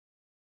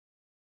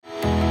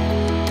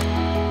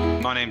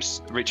My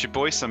name's Richard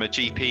Boyce. I'm a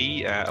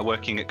GP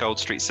working at Gold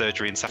Street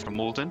Surgery in Saffron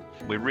Walden.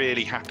 We're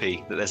really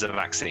happy that there's a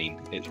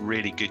vaccine. It's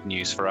really good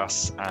news for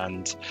us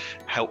and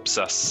helps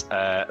us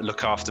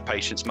look after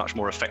patients much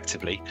more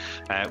effectively.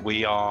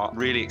 We are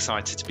really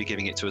excited to be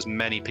giving it to as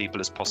many people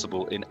as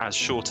possible in as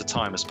short a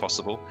time as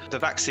possible. The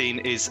vaccine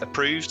is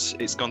approved.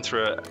 It's gone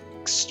through an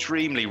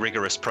extremely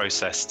rigorous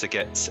process to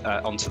get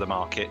onto the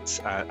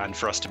market and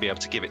for us to be able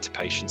to give it to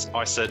patients.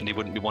 I certainly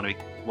wouldn't be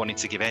wanting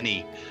to give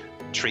any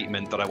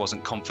treatment that I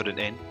wasn't confident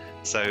in.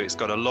 So it's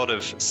got a lot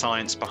of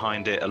science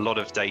behind it, a lot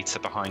of data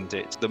behind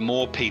it. The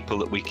more people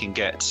that we can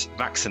get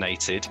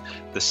vaccinated,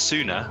 the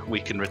sooner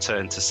we can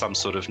return to some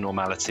sort of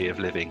normality of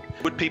living.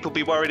 Would people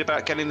be worried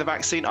about getting the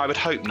vaccine? I would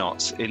hope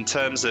not. In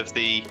terms of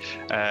the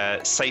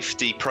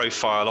safety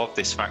profile of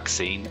this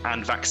vaccine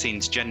and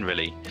vaccines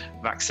generally,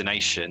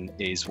 vaccination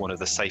is one of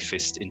the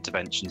safest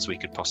interventions we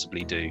could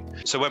possibly do.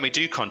 So when we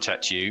do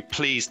contact you,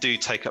 please do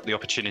take up the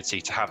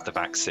opportunity to have the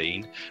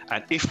vaccine.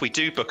 And if we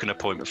do book an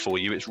appointment for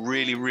you, it's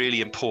really,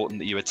 really important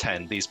that you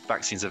attend. These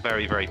vaccines are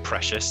very, very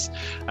precious,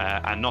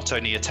 and not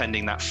only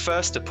attending that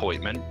first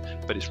appointment,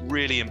 but it's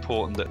really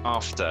important that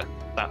after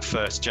that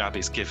first jab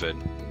is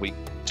given, we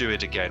do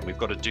it again. We've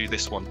got to do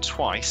this one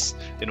twice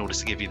in order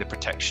to give you the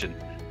protection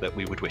that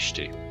we would wish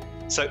to.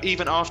 So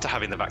even after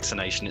having the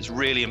vaccination, it's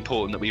really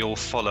important that we all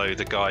follow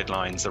the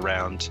guidelines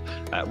around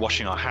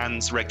washing our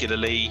hands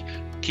regularly,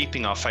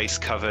 keeping our face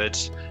covered,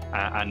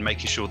 and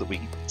making sure that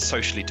we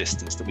socially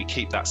distance, that we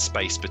keep that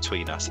space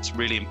between us. It's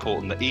really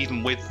important that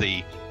even with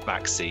the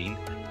vaccine,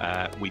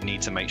 we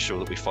need to make sure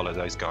that we follow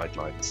those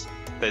guidelines.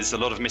 There's a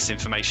lot of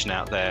misinformation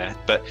out there,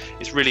 but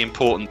it's really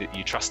important that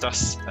you trust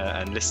us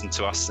and listen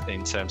to us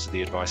in terms of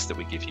the advice that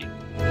we give you.